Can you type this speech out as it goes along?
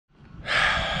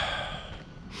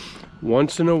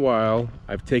Once in a while,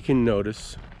 I've taken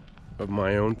notice of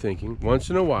my own thinking.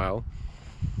 Once in a while,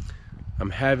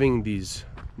 I'm having these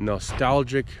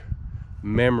nostalgic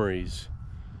memories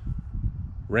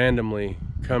randomly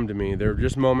come to me. They're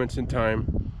just moments in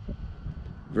time,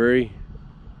 very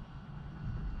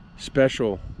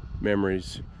special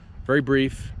memories, very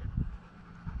brief,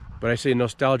 but I say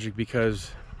nostalgic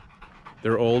because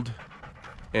they're old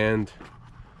and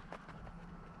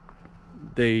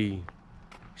they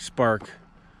spark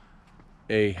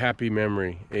a happy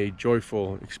memory, a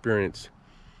joyful experience.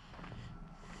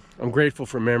 I'm grateful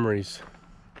for memories,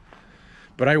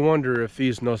 but I wonder if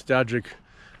these nostalgic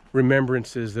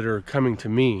remembrances that are coming to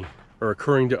me are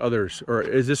occurring to others, or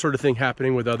is this sort of thing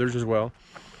happening with others as well?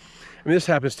 I mean, this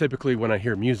happens typically when I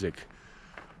hear music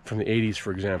from the 80s,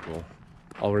 for example.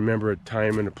 I'll remember a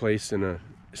time and a place and a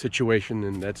situation,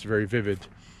 and that's very vivid.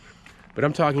 But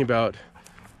I'm talking about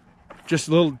just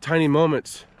little tiny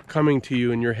moments coming to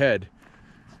you in your head,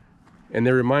 and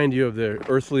they remind you of the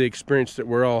earthly experience that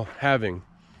we're all having.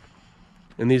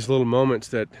 And these little moments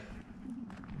that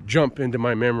jump into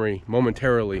my memory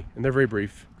momentarily, and they're very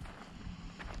brief.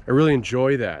 I really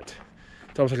enjoy that.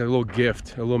 It's almost like a little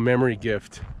gift, a little memory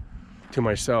gift to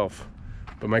myself.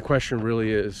 But my question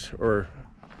really is, or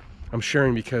I'm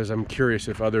sharing because I'm curious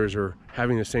if others are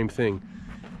having the same thing.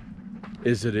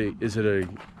 Is it a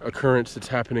occurrence that's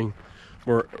happening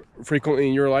more frequently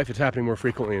in your life? It's happening more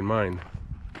frequently in mine.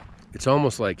 It's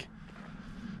almost like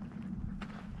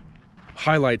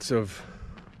highlights of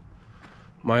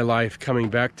my life coming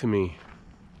back to me.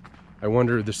 I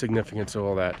wonder the significance of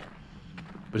all that.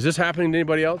 But is this happening to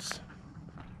anybody else?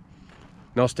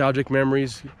 Nostalgic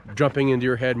memories jumping into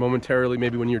your head momentarily,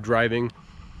 maybe when you're driving,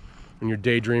 when you're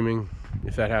daydreaming,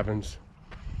 if that happens.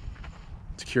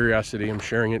 It's a curiosity. I'm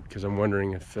sharing it because I'm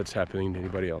wondering if that's happening to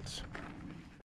anybody else.